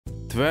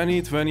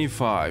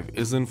2025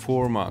 is in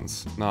 4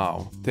 months.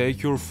 Now,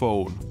 take your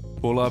phone,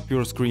 pull up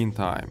your screen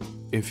time.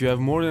 If you have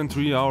more than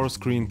 3 hours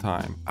screen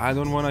time, I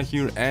don't wanna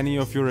hear any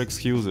of your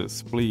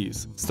excuses,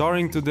 please.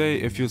 Starting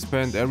today, if you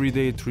spend every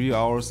day 3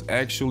 hours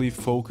actually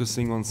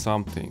focusing on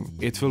something,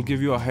 it will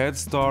give you a head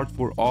start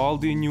for all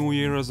the New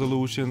Year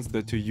resolutions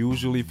that you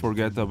usually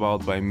forget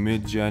about by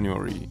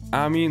mid-January.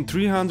 I mean,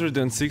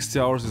 360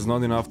 hours is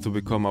not enough to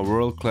become a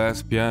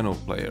world-class piano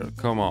player,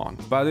 come on.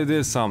 But it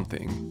is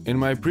something. In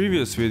my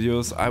previous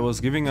videos, I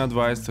was giving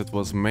advice that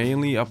was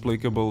mainly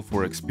applicable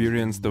for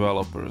experienced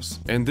developers.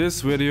 In this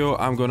video,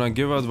 I'm gonna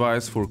give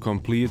advice for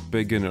complete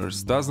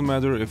beginners. Doesn't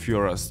matter if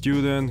you're a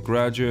student,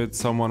 graduate,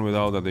 someone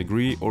without a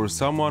degree, or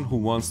someone who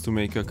wants to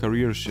make a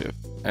career shift.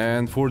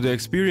 And for the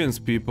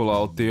experienced people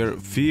out there,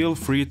 feel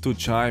free to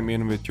chime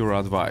in with your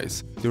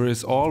advice. There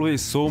is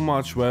always so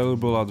much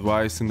valuable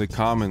advice in the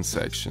comments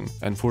section.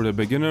 And for the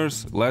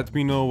beginners, let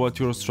me know what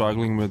you're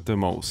struggling with the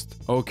most.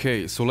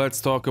 Okay, so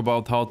let's talk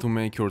about how to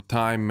make your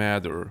time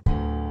matter.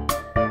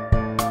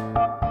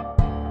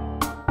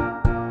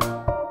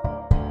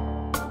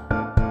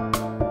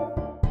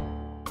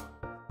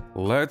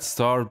 Let's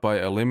start by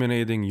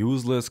eliminating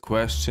useless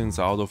questions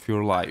out of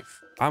your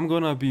life. I'm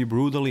gonna be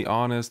brutally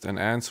honest and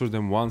answer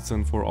them once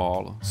and for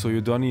all, so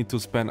you don't need to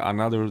spend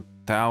another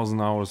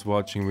 1,000 hours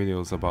watching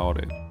videos about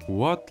it.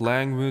 What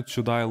language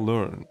should I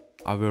learn?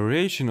 A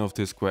variation of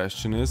this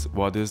question is,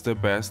 what is the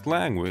best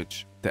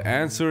language? The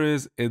answer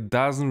is, it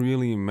doesn't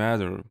really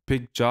matter.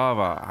 Pick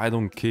Java, I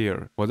don't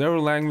care. Whatever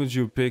language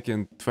you pick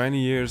in 20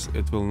 years,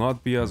 it will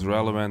not be as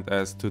relevant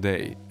as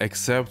today.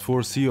 Except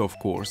for C, of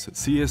course.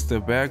 C is the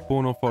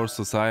backbone of our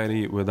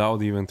society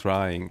without even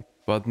trying.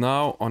 But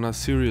now, on a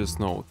serious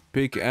note,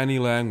 pick any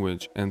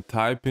language and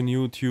type in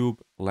YouTube,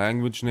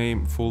 language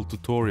name, full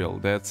tutorial,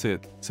 that's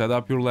it. Set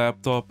up your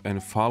laptop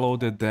and follow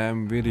the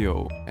damn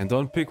video. And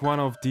don't pick one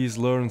of these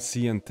learn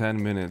C in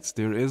 10 minutes,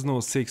 there is no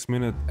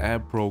 6-minute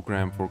app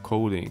program for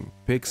coding.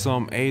 Pick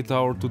some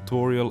 8-hour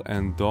tutorial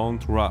and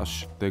don't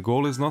rush. The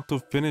goal is not to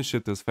finish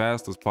it as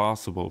fast as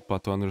possible,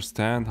 but to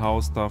understand how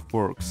stuff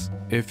works.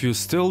 If you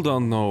still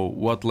don't know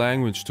what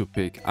language to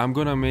pick, I'm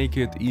gonna make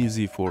it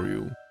easy for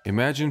you.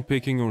 Imagine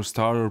picking your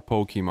starter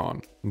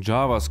Pokemon.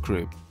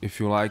 JavaScript if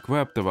you like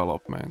web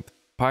development.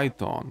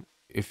 Python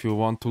if you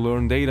want to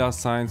learn data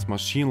science,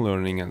 machine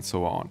learning and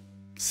so on.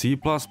 C++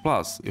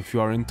 if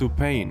you are into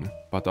pain,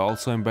 but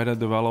also embedded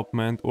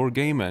development or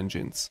game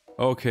engines.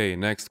 Okay,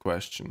 next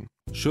question.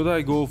 Should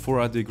I go for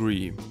a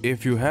degree?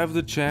 If you have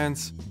the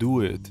chance,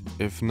 do it.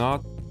 If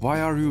not, why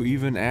are you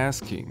even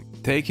asking?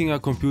 Taking a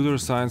computer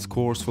science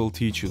course will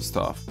teach you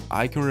stuff.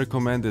 I can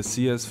recommend the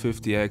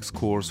CS50X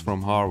course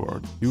from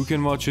Harvard. You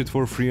can watch it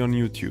for free on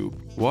YouTube.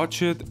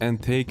 Watch it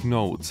and take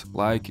notes,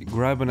 like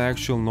grab an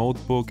actual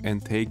notebook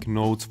and take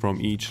notes from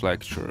each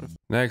lecture.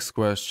 Next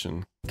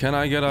question. Can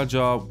I get a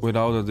job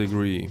without a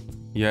degree?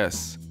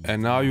 Yes.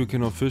 And now you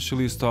can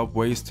officially stop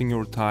wasting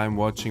your time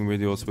watching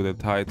videos with the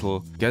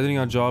title "Getting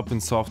a job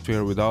in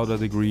software without a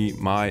degree,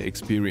 my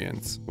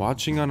experience."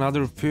 Watching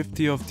another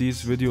 50 of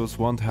these videos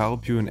won't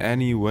help you in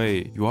any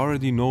way. You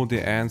already know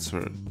the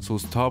answer, so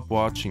stop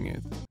watching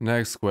it.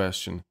 Next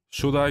question.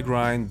 Should I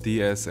grind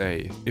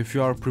DSA? If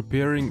you are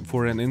preparing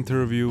for an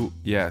interview,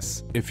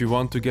 yes. If you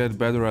want to get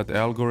better at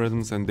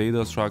algorithms and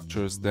data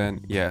structures, then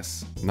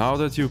yes. Now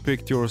that you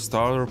picked your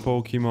starter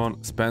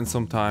Pokemon, spend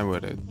some time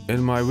with it.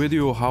 In my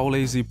video How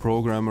Lazy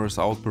Programmers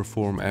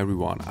Outperform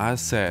Everyone, I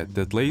said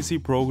that lazy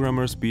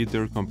programmers beat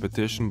their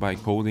competition by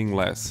coding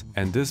less,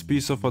 and this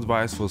piece of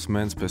advice was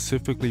meant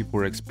specifically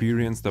for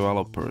experienced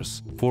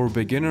developers. For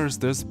beginners,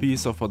 this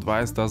piece of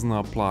advice doesn't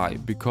apply,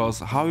 because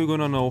how are you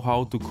gonna know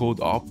how to code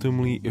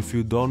optimally if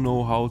you don't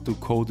know how to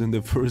code in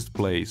the first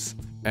place?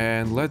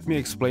 And let me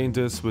explain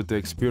this with the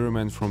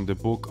experiment from the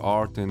book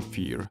Art and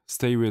Fear.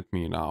 Stay with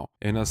me now.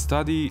 In a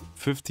study,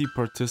 50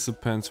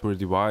 participants were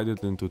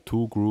divided into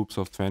 2 groups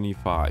of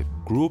 25.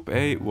 Group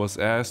A was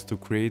asked to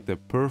create the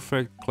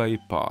perfect clay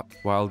pot,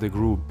 while the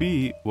group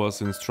B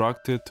was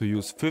instructed to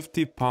use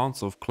 50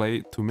 pounds of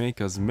clay to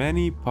make as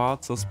many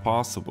pots as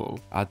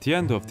possible. At the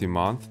end of the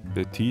month,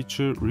 the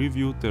teacher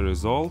reviewed the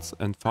results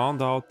and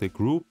found out the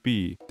group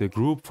B, the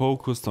group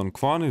focused on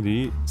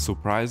quantity,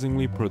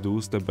 surprisingly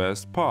produced the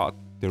best pot.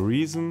 The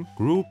reason?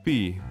 Group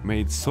B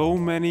made so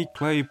many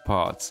clay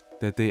pots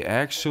that they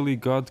actually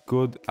got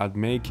good at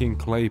making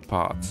clay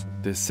pots.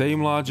 The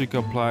same logic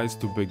applies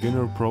to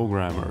beginner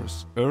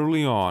programmers.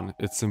 Early on,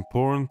 it's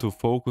important to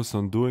focus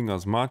on doing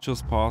as much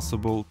as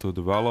possible to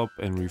develop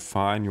and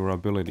refine your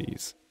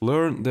abilities.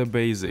 Learn the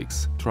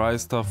basics, try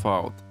stuff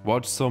out,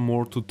 watch some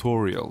more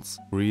tutorials,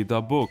 read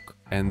a book,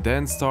 and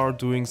then start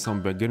doing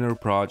some beginner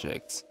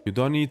projects. You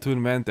don't need to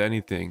invent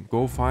anything,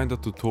 go find a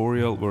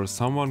tutorial where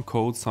someone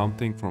codes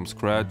something from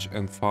scratch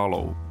and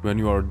follow. When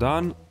you are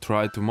done,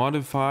 try to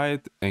modify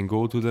it and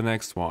go to the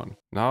next one.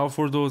 Now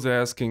for those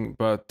asking,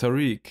 but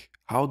Tariq,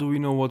 how do we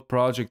know what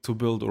project to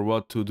build or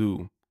what to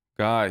do?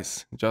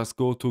 Guys, just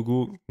go to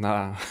Google.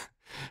 Nah.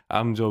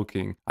 I'm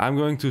joking. I'm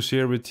going to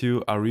share with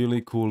you a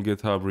really cool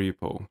GitHub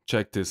repo.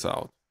 Check this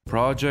out.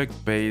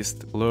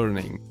 Project-based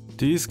learning.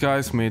 These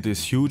guys made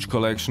this huge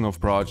collection of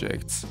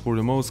projects. For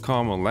the most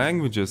common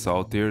languages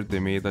out there, they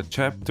made a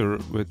chapter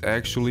with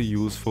actually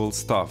useful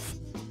stuff.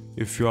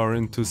 If you are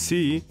into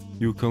C,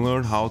 you can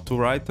learn how to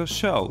write a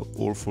shell,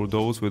 or for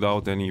those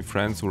without any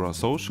friends or a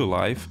social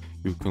life,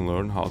 you can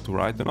learn how to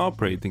write an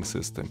operating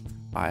system.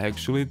 I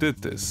actually did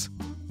this.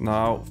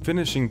 Now,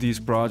 finishing these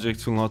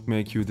projects will not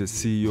make you the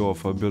CEO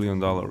of a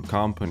billion-dollar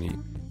company.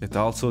 It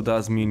also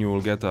does mean you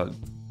will get a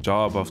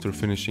job after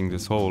finishing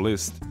this whole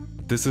list.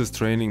 This is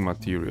training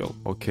material,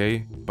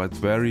 okay? But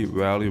very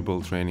valuable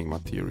training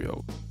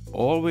material.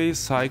 Always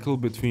cycle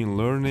between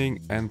learning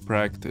and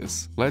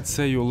practice. Let's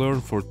say you learn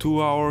for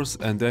 2 hours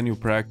and then you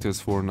practice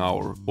for an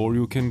hour. Or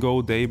you can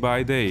go day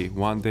by day.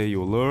 One day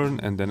you learn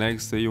and the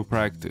next day you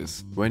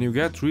practice. When you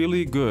get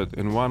really good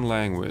in one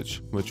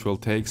language, which will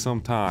take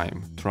some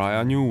time,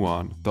 try a new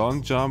one.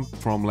 Don't jump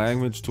from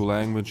language to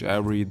language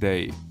every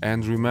day.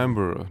 And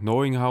remember,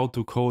 knowing how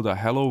to code a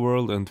hello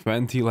world in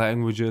 20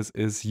 languages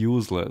is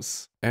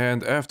useless.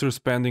 And after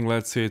spending,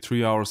 let's say,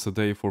 3 hours a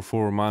day for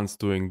 4 months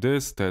doing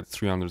this, that's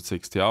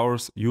 360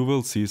 hours, you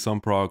will see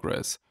some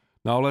progress.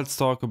 Now let's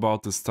talk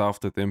about the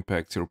stuff that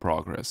impacts your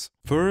progress.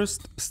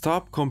 First,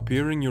 stop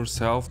comparing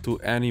yourself to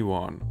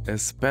anyone.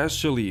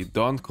 Especially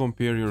don't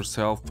compare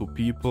yourself to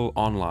people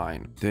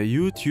online. The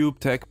YouTube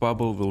tech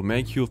bubble will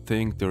make you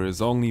think there is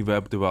only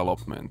web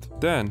development.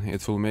 Then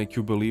it will make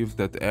you believe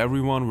that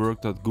everyone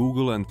worked at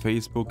Google and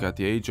Facebook at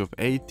the age of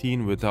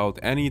 18 without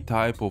any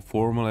type of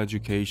formal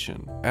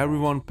education.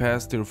 Everyone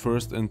passed their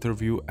first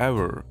interview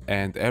ever,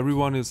 and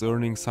everyone is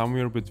earning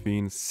somewhere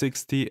between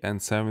 60 and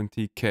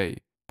 70k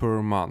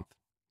per month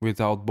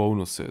without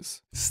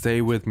bonuses.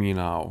 Stay with me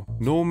now.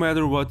 No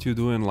matter what you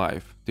do in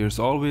life, there's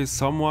always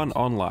someone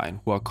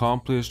online who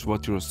accomplished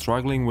what you're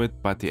struggling with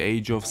by the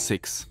age of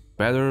 6.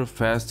 Better,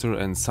 faster,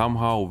 and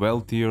somehow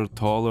wealthier,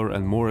 taller,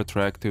 and more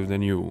attractive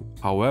than you.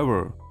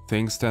 However,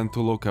 things tend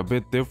to look a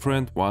bit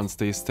different once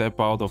they step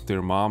out of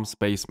their mom's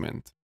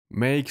basement.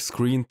 Make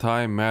screen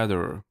time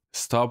matter.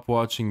 Stop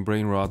watching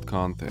brain rot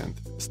content.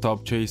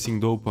 Stop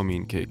chasing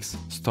dopamine kicks.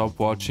 Stop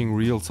watching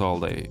reels all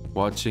day.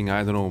 Watching,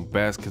 I don't know,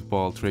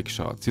 basketball trick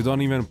shots. You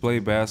don't even play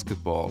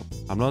basketball.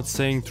 I'm not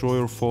saying throw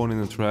your phone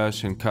in the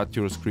trash and cut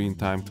your screen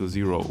time to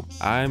 0.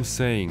 I'm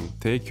saying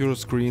take your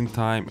screen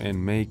time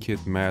and make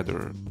it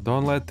matter.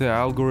 Don't let the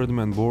algorithm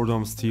and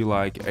boredom steal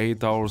like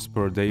 8 hours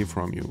per day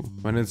from you.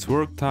 When it's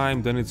work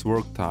time, then it's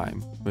work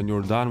time. When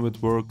you're done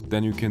with work,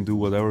 then you can do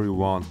whatever you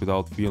want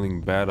without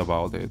feeling bad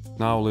about it.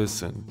 Now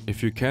listen,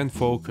 if you can't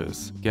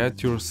focus,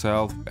 get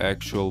yourself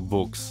actual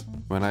books.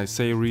 When I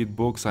say read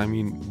books, I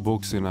mean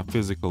books in a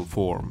physical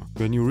form.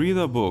 When you read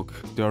a book,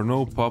 there are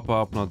no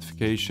pop-up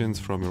notifications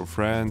from your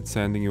friend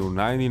sending you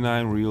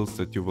 99 reels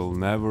that you will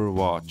never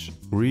watch.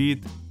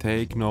 Read,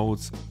 take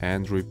notes,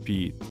 and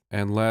repeat.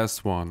 And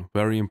last one,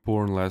 very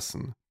important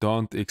lesson.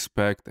 Don't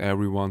expect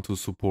everyone to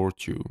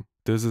support you.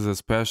 This is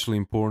especially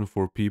important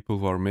for people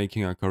who are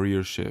making a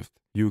career shift.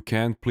 You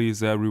can't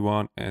please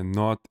everyone, and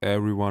not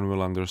everyone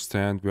will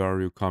understand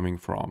where you're coming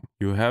from.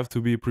 You have to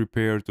be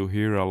prepared to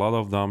hear a lot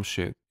of dumb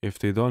shit. If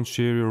they don't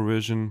share your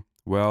vision,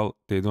 well,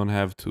 they don't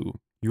have to.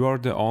 You are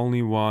the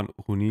only one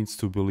who needs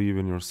to believe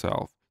in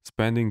yourself.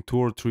 Spending 2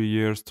 or 3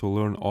 years to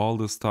learn all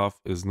this stuff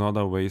is not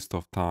a waste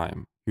of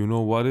time. You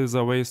know what is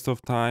a waste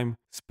of time?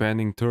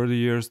 Spending 30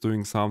 years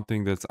doing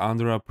something that's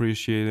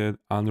underappreciated,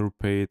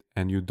 underpaid,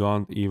 and you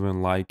don't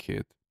even like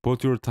it.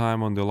 Put your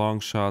time on the long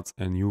shots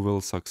and you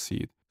will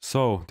succeed.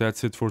 So,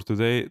 that's it for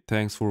today.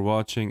 Thanks for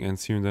watching and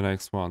see you in the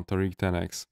next one. Tariq 10x.